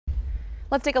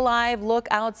Let's take a live look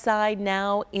outside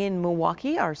now in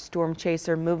Milwaukee. Our storm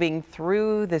chaser moving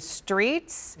through the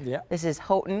streets. Yeah. This is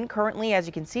Houghton. Currently, as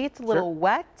you can see, it's a little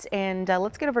wet. And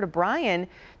let's get over to Brian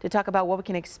to talk about what we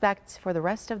can expect for the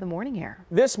rest of the morning here.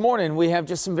 This morning, we have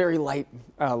just some very light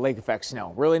lake effect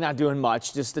snow. Really not doing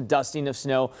much, just a dusting of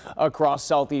snow across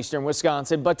southeastern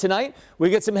Wisconsin. But tonight, we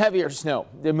get some heavier snow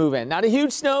to move in. Not a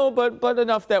huge snow, but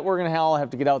enough that we're going to all have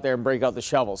to get out there and break out the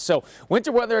shovels. So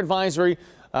winter weather advisory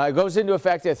goes into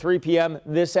effect at 3 p.m.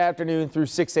 this afternoon through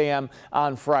 6 a.m.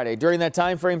 on Friday. During that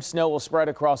time frame, snow will spread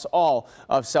across all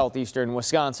of southeastern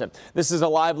Wisconsin. This is a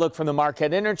live look from the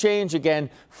Marquette interchange. Again,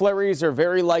 flurries or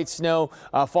very light snow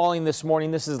falling this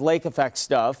morning. This is lake effect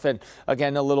stuff. And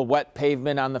again, a little wet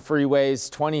pavement on the freeways.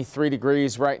 23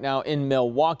 degrees right now in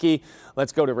Milwaukee.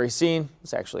 Let's go to Racine.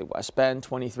 It's actually West Bend,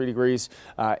 23 degrees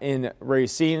in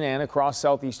Racine and across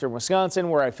southeastern Wisconsin.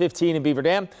 We're at 15 in Beaver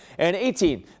Dam and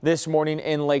 18 this morning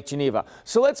in Lake Geneva.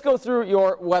 So let's go through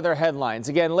your weather headlines.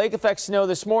 Again, lake effect snow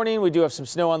this morning. We do have some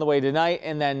snow on the way tonight,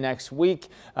 and then next week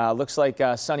looks like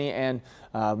sunny and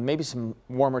maybe some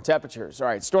warmer temperatures. All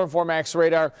right, storm formax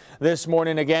radar this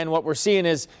morning. Again, what we're seeing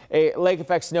is a lake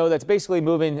effect snow that's basically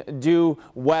moving due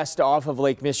west off of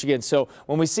Lake Michigan. So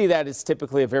when we see that, it's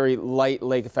typically a very light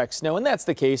lake effect snow, and that's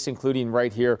the case including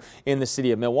right here in the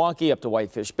city of Milwaukee up to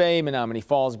Whitefish Bay, Menominee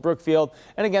Falls, Brookfield.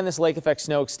 And again, this lake effect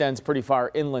snow extends pretty far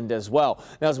inland as well.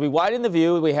 Now, as we widen the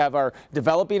view, we have our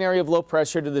developing area of low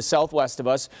pressure to the southwest of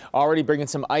us, already bringing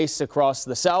some ice across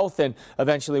the south, and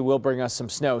eventually will bring us some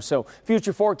snow. So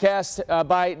future forecast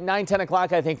by 9-10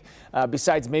 o'clock, I think,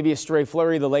 besides maybe a stray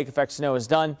flurry, the lake effect snow is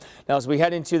done. Now, as we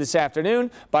head into this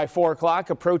afternoon, by 4 o'clock,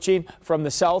 approaching from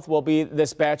the south will be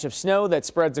this batch of snow that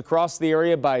spreads across the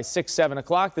area by 6-7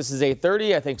 o'clock. This is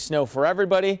 8:30. I think snow for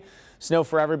everybody. Snow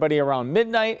for everybody around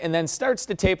midnight, and then starts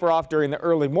to taper off during the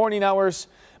early morning hours.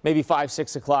 Maybe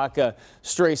 5-6 o'clock, a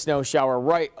stray snow shower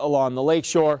right along the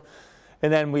lakeshore.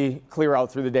 And then we clear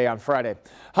out through the day on Friday.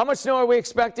 How much snow are we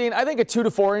expecting? I think a 2 to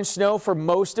 4 inch snow for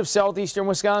most of southeastern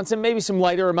Wisconsin, maybe some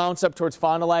lighter amounts up towards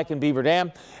Fond du Lac and Beaver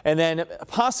Dam, and then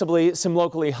possibly some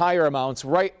locally higher amounts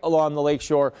right along the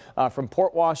lakeshore from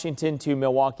Port Washington to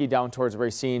Milwaukee down towards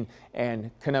Racine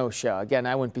and Kenosha. Again,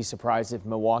 I wouldn't be surprised if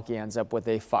Milwaukee ends up with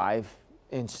a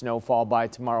 5-inch snowfall by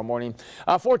tomorrow morning.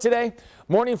 For today,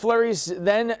 morning flurries,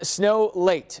 then snow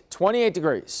late, 28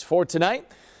 degrees. For tonight,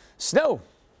 snow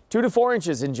 2 to 4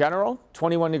 inches in general,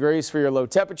 21 degrees for your low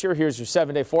temperature. Here's your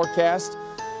 7-day forecast.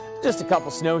 Just a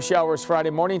couple snow showers Friday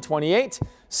morning, 28.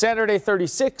 Saturday,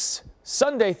 36.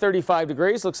 Sunday, 35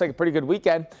 degrees. Looks like a pretty good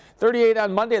weekend. 38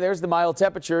 on Monday. There's the mild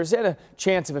temperatures and a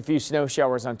chance of a few snow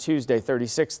showers on Tuesday,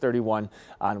 36, 31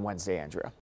 on Wednesday, Andrea.